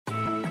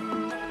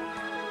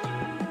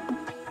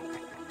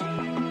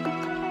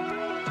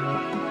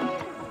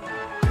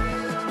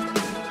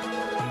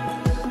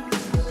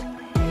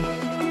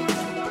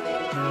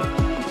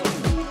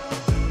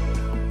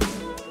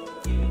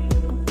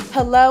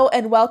Hello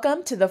and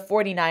welcome to the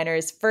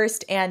 49ers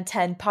First and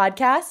 10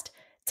 podcast.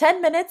 10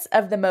 minutes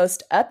of the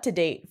most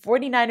up-to-date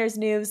 49ers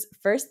news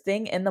first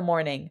thing in the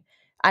morning.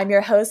 I'm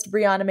your host,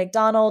 Brianna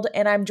McDonald,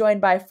 and I'm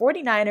joined by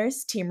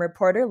 49ers team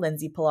reporter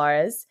Lindsay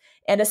Polares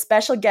and a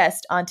special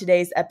guest on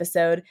today's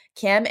episode,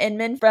 Cam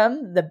Inman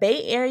from the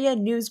Bay Area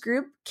News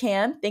Group.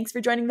 Cam, thanks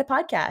for joining the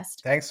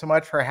podcast. Thanks so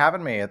much for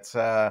having me. It's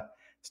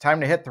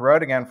time to hit the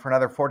road again for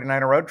another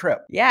 49er road trip.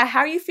 Yeah, how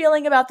are you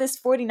feeling about this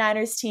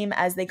 49ers team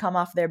as they come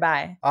off their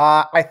bye?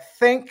 I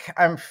think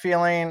I'm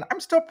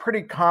still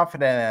pretty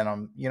confident in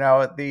them. You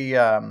know,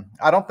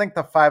 I don't think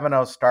the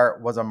 5-0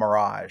 start was a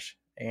mirage.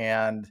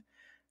 And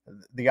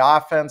the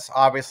offense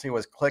obviously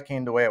was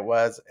clicking the way it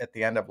was at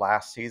the end of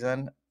last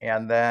season.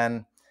 And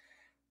then,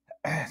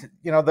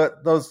 you know,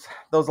 those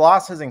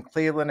losses in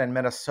Cleveland and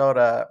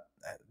Minnesota,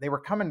 they were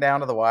coming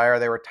down to the wire.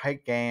 They were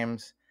tight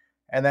games.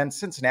 And then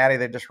Cincinnati,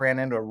 they just ran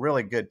into a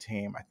really good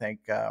team. I think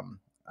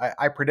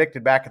I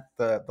predicted back at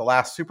the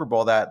last Super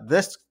Bowl that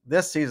this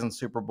season's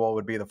Super Bowl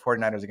would be the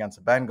 49ers against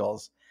the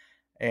Bengals.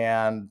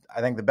 And I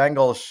think the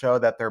Bengals show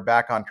that they're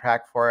back on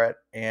track for it.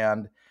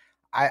 And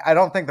I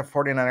don't think the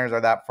 49ers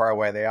are that far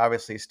away. They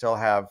obviously still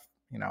have,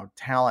 you know,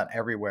 talent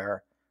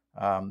everywhere.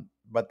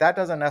 But that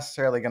doesn't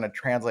necessarily going to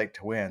translate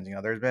to wins. You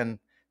know, there's been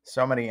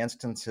so many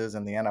instances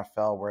in the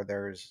NFL where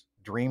there's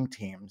dream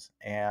teams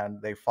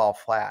and they fall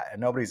flat, and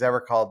nobody's ever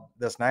called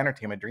this Niner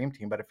team a dream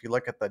team. But if you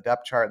look at the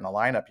depth chart and the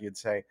lineup, you'd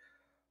say,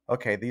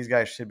 okay, these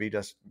guys should be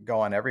just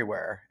going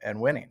everywhere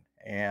and winning.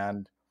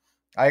 And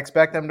I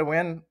expect them to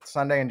win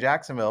Sunday in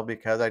Jacksonville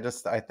because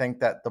I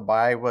think that the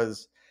bye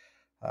was,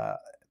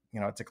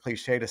 you know, it's a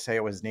cliche to say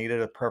it was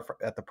needed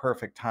at the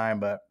perfect time,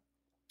 but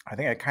I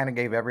think it kind of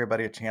gave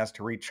everybody a chance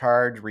to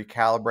recharge,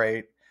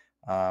 recalibrate,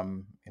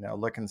 you know,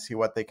 look and see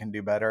what they can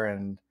do better.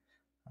 And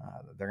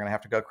they're going to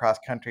have to go cross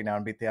country now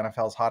and beat the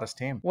NFL's hottest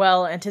team.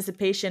 Well,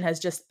 anticipation has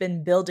just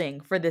been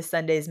building for this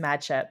Sunday's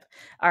matchup.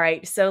 All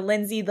right. So,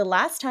 Lindsay, the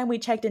last time we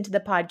checked into the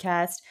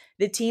podcast,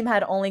 the team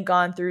had only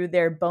gone through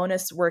their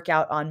bonus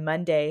workout on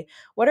Monday.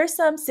 What are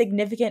some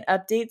significant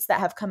updates that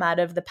have come out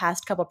of the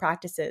past couple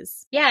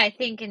practices? Yeah, I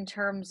think in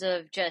terms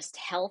of just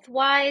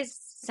health-wise,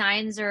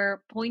 signs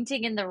are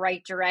pointing in the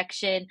right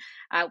direction.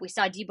 We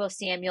saw Deebo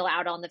Samuel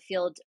out on the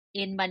field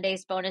in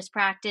Monday's bonus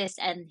practice,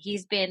 and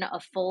he's been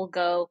a full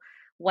go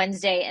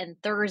Wednesday and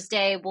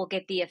Thursday. We'll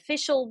get the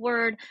official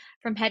word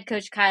from head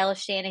coach Kyle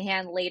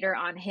Shanahan later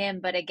on him.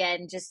 But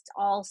again, just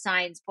all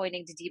signs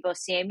pointing to Deebo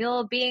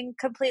Samuel being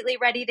completely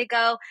ready to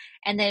go.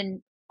 And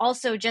then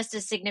also just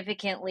as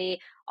significantly,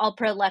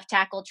 All-Pro left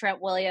tackle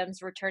Trent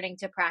Williams returning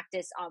to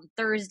practice on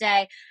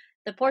Thursday.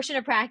 The portion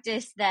of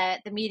practice that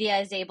the media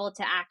is able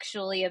to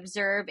actually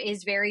observe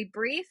is very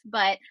brief,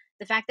 but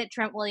the fact that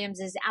Trent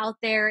Williams is out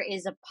there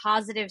is a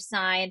positive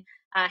sign.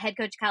 Head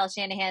coach Kyle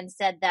Shanahan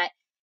said that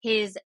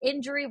his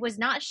injury was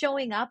not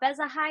showing up as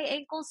a high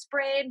ankle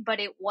sprain, but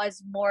it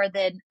was more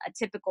than a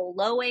typical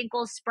low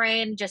ankle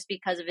sprain just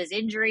because of his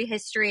injury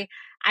history.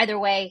 Either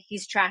way,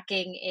 he's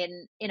tracking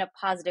in a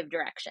positive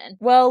direction.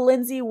 Well,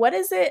 Lindsay, what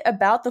is it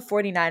about the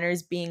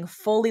 49ers being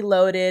fully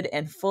loaded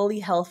and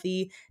fully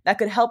healthy that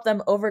could help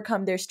them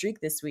overcome their streak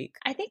this week?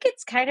 I think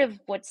it's kind of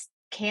what's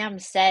Cam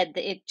said.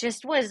 It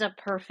just was a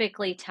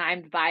perfectly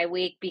timed bye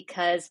week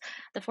because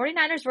the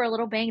 49ers were a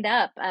little banged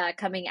up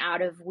coming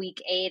out of week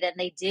 8, and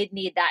they did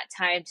need that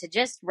time to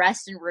just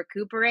rest and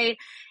recuperate.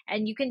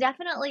 And you can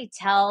definitely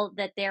tell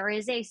that there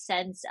is a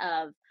sense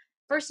of,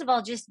 first of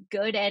all, just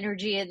good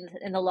energy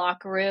in the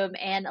locker room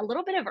and a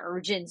little bit of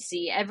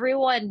urgency.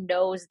 Everyone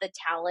knows the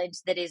talent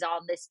that is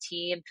on this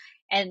team,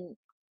 and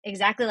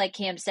exactly like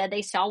Cam said,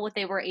 they saw what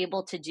they were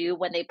able to do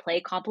when they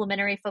play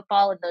complementary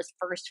football in those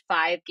first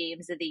 5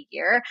 games of the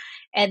year.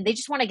 And they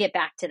just want to get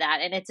back to that.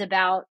 And it's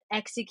about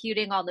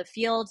executing on the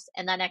field,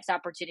 and that next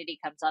opportunity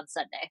comes on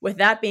Sunday. With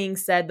that being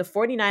said, the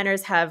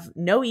 49ers have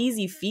no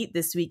easy feat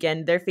this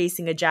weekend. They're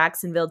facing a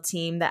Jacksonville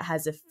team that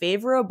has a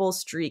favorable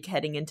streak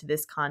heading into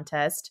this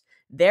contest.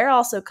 They're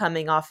also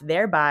coming off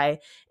their bye,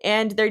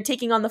 and they're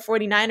taking on the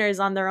 49ers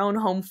on their own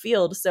home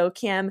field. So,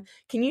 Cam,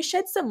 can you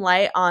shed some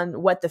light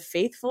on what the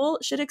faithful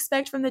should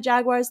expect from the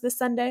Jaguars this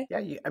Sunday?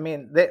 Yeah, I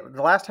mean, the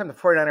last time the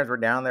 49ers were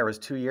down there was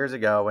 2 years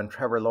ago when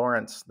Trevor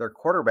Lawrence, their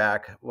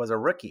quarterback, was a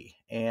rookie.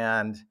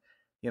 And,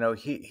 you know,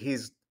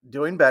 he's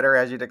doing better,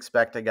 as you'd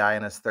expect a guy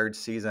in his 3rd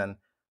season.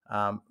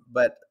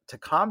 But to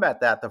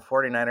combat that, the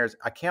 49ers,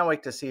 I can't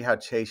wait to see how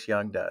Chase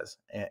Young does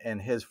in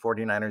his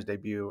 49ers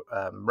debut,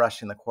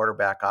 rushing the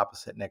quarterback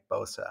opposite Nick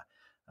Bosa.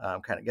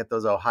 Kind of get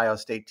those Ohio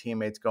State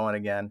teammates going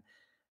again.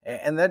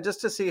 And then just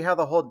to see how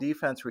the whole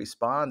defense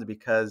responds,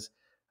 because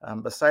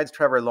besides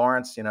Trevor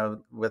Lawrence, you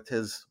know, with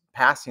his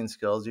passing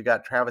skills, you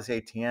got Travis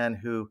Etienne,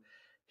 who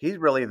he's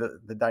really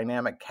the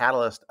dynamic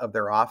catalyst of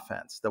their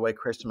offense, the way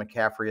Christian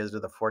McCaffrey is to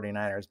the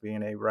 49ers,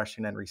 being a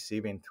rushing and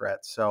receiving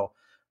threat. So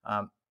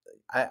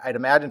I'd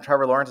imagine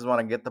Trevor Lawrence is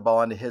want to get the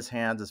ball into his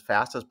hands as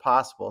fast as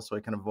possible so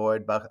he can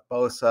avoid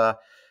Bosa,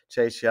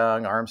 Chase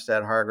Young,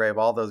 Armstead, Hargrave,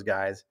 all those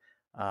guys.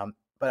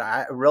 But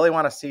I really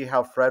want to see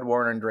how Fred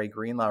Warner and Dre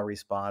Greenlaw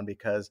respond,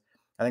 because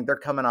I think they're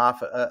coming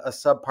off a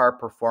subpar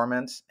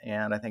performance,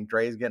 and I think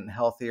Dre's getting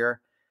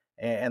healthier.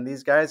 And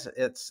these guys,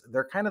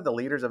 they're kind of the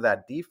leaders of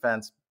that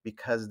defense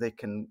because they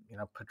can,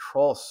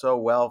 patrol so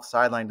well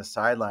sideline to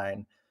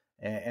sideline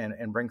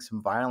and bring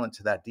some violence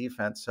to that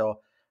defense. So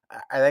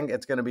I think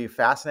it's going to be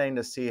fascinating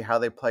to see how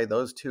they play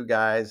those two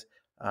guys.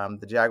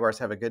 The Jaguars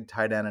have a good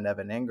tight end in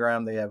Evan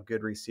Ingram. They have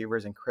good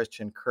receivers in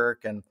Christian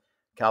Kirk and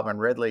Calvin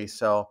Ridley.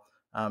 So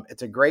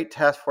it's a great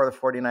test for the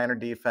 49er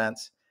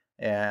defense.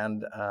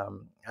 And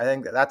I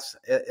think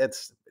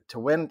it's to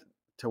win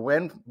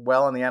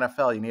well in the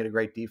NFL, you need a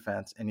great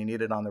defense, and you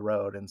need it on the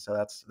road. And so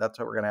that's what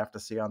we're going to have to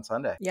see on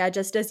Sunday. Yeah,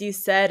 just as you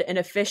said, an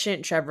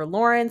efficient Trevor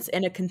Lawrence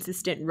and a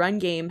consistent run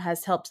game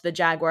has helped the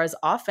Jaguars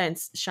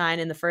offense shine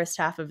in the first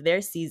half of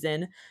their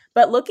season.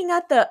 But looking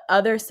at the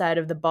other side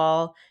of the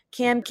ball,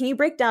 Cam, can you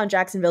break down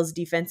Jacksonville's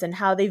defense and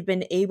how they've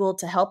been able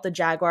to help the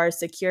Jaguars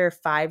secure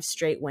 5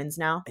 straight wins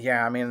now?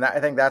 Yeah, I mean, I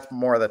think that's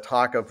more the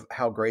talk of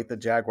how great the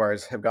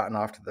Jaguars have gotten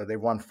off to. They've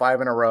won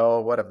 5 in a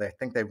row. What have they? I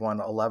think they've won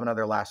 11 of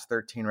their last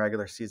 13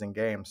 regular season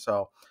games.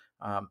 So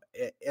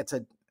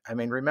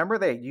remember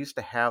they used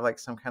to have like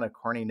some kind of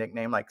corny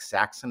nickname like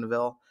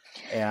Saxonville,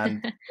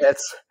 and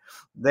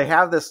they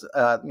have this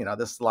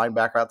this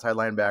linebacker, outside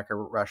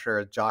linebacker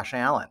rusher, Josh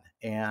Allen,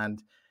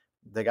 and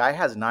the guy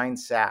has 9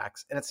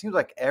 sacks. And it seems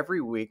like every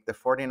week the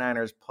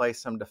 49ers play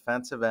some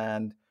defensive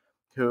end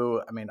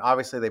who,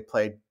 obviously they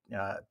played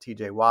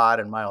TJ Watt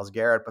and Myles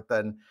Garrett, but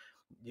then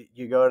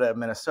you go to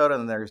Minnesota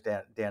and there's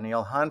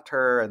Danielle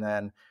Hunter, and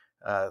then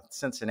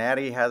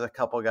Cincinnati has a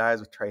couple guys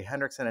with Trey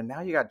Hendrickson, and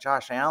now you got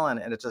Josh Allen,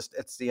 and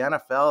it's the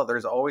NFL.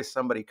 There's always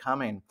somebody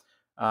coming.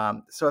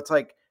 So it's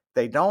like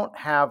they don't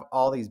have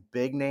all these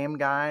big name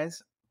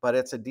guys, but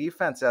it's a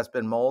defense that's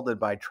been molded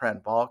by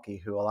Trent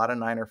Baalke, who a lot of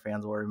Niner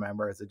fans will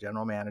remember as the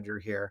general manager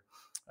here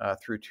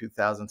through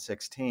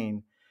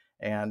 2016.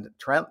 And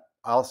Trent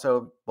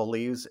also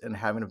believes in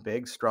having a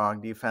big, strong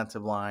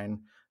defensive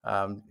line.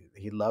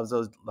 He loves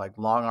those like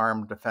long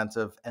arm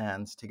defensive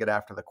ends to get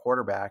after the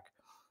quarterback.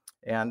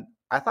 And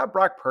I thought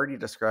Brock Purdy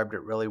described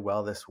it really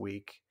well this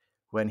week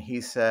when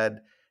he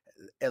said,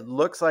 it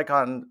looks like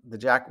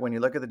when you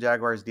look at the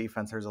Jaguars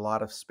defense, there's a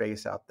lot of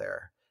space out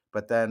there.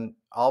 But then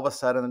all of a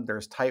sudden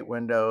there's tight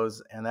windows,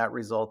 and that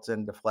results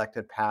in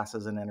deflected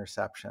passes and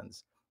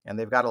interceptions. And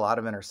they've got a lot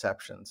of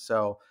interceptions.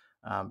 So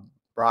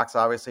Brock's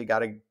obviously got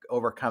to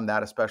overcome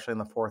that, especially in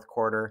the fourth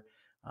quarter,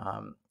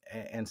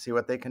 and see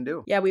what they can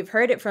do. Yeah, we've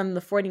heard it from the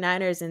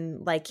 49ers,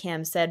 and like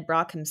Cam said,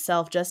 Brock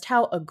himself, just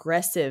how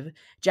aggressive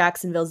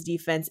Jacksonville's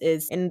defense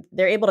is, and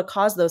they're able to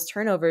cause those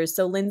turnovers.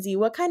 So, Lindsay,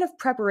 what kind of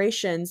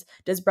preparations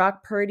does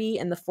Brock Purdy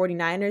and the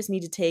 49ers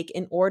need to take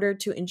in order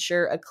to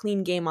ensure a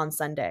clean game on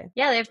Sunday?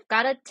 Yeah, they've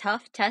got a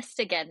tough test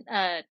again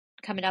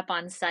coming up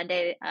on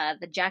Sunday.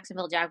 The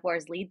Jacksonville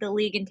Jaguars lead the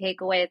league in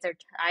takeaways. They're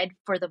tied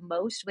for the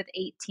most with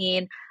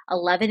 18,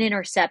 11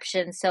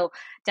 interceptions. So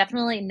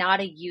definitely not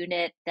a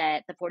unit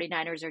that the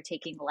 49ers are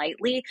taking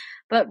lightly.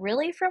 But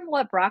really, from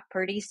what Brock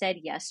Purdy said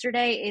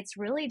yesterday, it's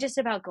really just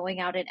about going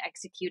out and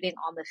executing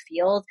on the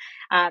field.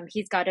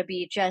 He's got to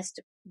be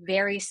just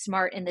very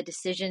smart in the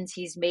decisions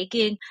he's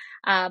making.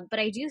 But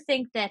I do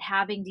think that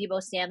having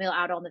Deebo Samuel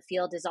out on the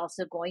field is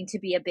also going to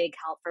be a big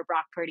help for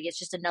Brock Purdy. It's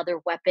just another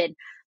weapon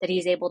that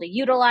he's able to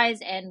utilize,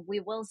 and we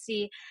will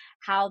see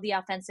how the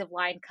offensive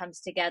line comes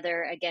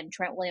together. Again,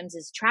 Trent Williams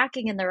is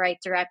tracking in the right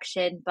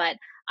direction, but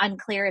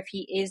unclear if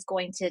he is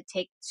going to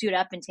suit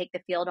up and take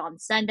the field on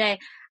Sunday.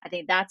 I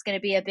think that's going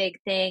to be a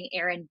big thing.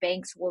 Aaron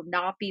Banks will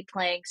not be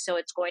playing, so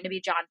it's going to be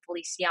John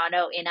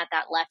Feliciano in at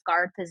that left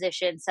guard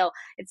position. So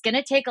it's going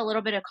to take a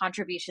little bit of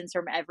contributions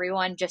from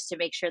everyone just to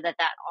make sure that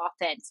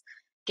offense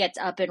gets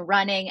up and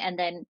running. And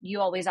then you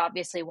always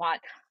obviously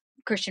want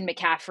Christian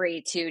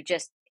McCaffrey to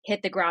just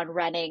hit the ground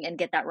running and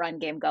get that run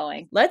game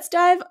going. Let's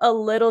dive a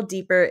little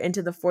deeper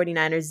into the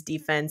 49ers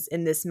defense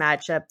in this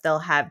matchup. They'll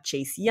have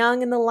Chase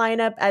Young in the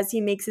lineup as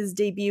he makes his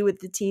debut with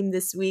the team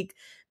this week.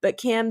 But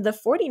Cam, the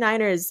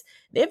 49ers,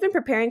 they've been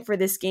preparing for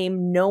this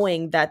game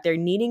knowing that they're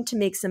needing to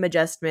make some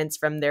adjustments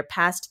from their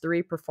past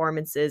 3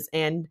 performances,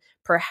 and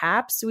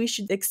perhaps we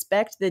should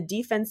expect the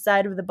defense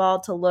side of the ball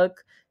to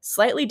look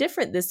slightly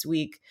different this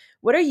week.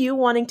 What are you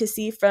wanting to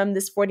see from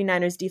this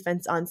 49ers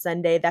defense on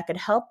Sunday that could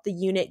help the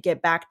unit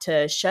get back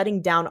to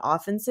shutting down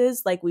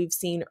offenses like we've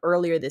seen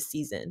earlier this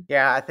season?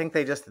 Yeah, I think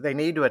they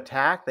need to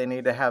attack. They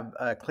need to have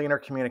cleaner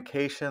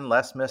communication,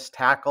 less missed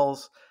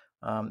tackles.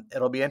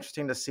 It'll be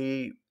interesting to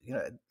see,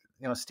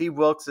 Steve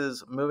Wilkes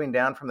is moving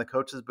down from the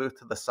coach's booth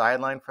to the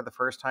sideline for the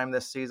first time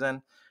this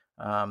season.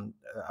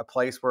 A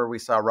place where we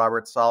saw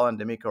Robert Saleh and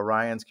D'Amico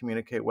Ryans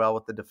communicate well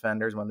with the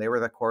defenders when they were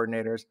the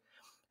coordinators.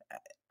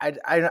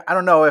 I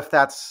don't know if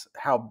that's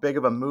how big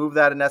of a move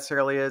that it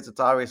necessarily is. It's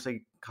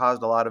obviously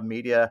caused a lot of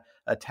media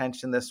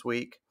attention this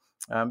week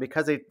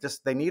because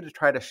they need to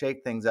try to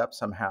shake things up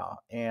somehow.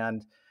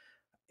 And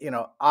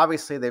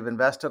obviously they've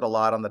invested a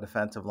lot on the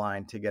defensive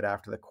line to get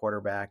after the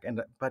quarterback,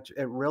 but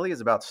it really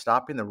is about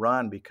stopping the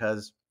run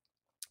because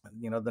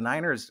the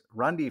Niners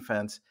run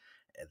defense,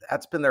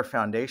 that's been their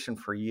foundation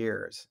for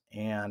years,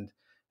 and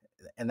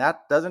And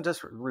that doesn't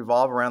just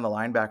revolve around the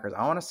linebackers.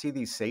 I want to see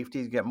these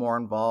safeties get more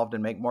involved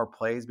and make more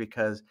plays,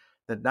 because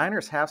the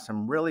Niners have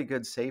some really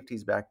good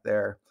safeties back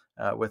there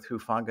with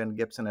Hufanga and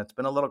Gibson. It's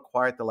been a little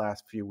quiet the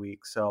last few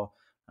weeks. So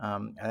I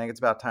think it's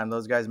about time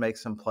those guys make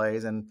some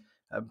plays. And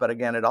but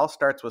again, it all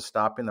starts with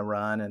stopping the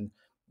run. And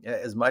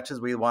as much as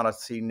we want to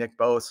see Nick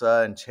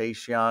Bosa and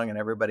Chase Young and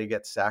everybody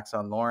get sacks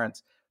on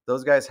Lawrence,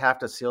 those guys have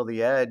to seal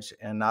the edge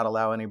and not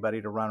allow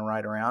anybody to run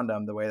right around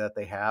them the way that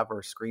they have,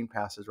 or screen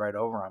passes right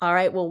over them. All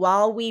right. Well,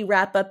 while we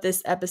wrap up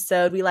this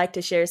episode, we like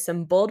to share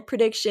some bold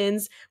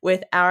predictions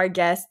with our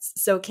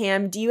guests. So,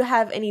 Cam, do you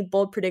have any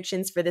bold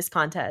predictions for this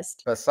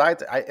contest?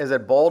 Besides, is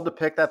it bold to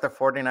pick that the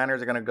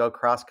 49ers are going to go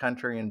cross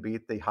country and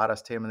beat the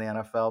hottest team in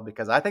the NFL?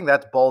 Because I think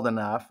that's bold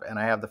enough. And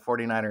I have the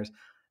 49ers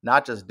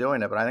not just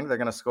doing it, but I think they're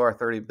going to score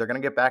 30. They're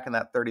going to get back in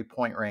that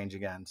 30-point range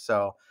again.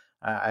 So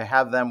I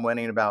have them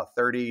winning about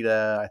 30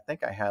 to, I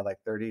think I had like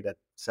 30 to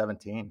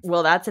 17.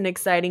 Well, that's an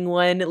exciting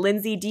one.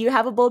 Lindsay, do you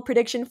have a bold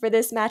prediction for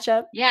this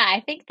matchup? Yeah, I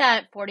think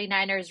that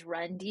 49ers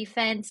run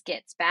defense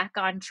gets back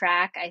on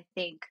track. I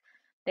think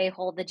they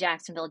hold the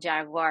Jacksonville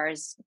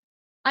Jaguars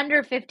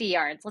under 50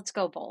 yards. Let's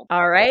go bold.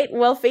 All right.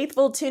 Well,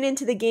 faithful, tune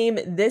into the game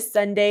this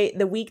Sunday.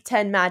 The Week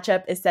 10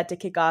 matchup is set to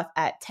kick off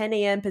at 10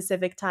 a.m.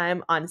 Pacific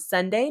time on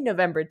Sunday,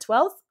 November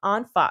 12th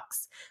on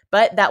Fox.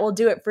 But that will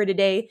do it for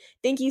today.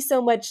 Thank you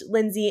so much,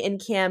 Lindsay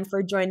and Cam,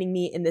 for joining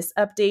me in this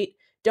update.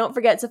 Don't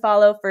forget to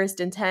follow First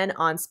and 10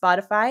 on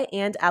Spotify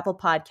and Apple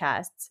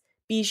Podcasts.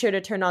 Be sure to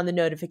turn on the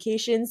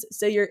notifications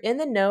so you're in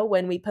the know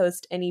when we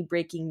post any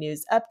breaking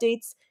news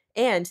updates.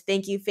 And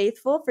thank you,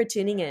 Faithful, for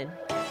tuning in.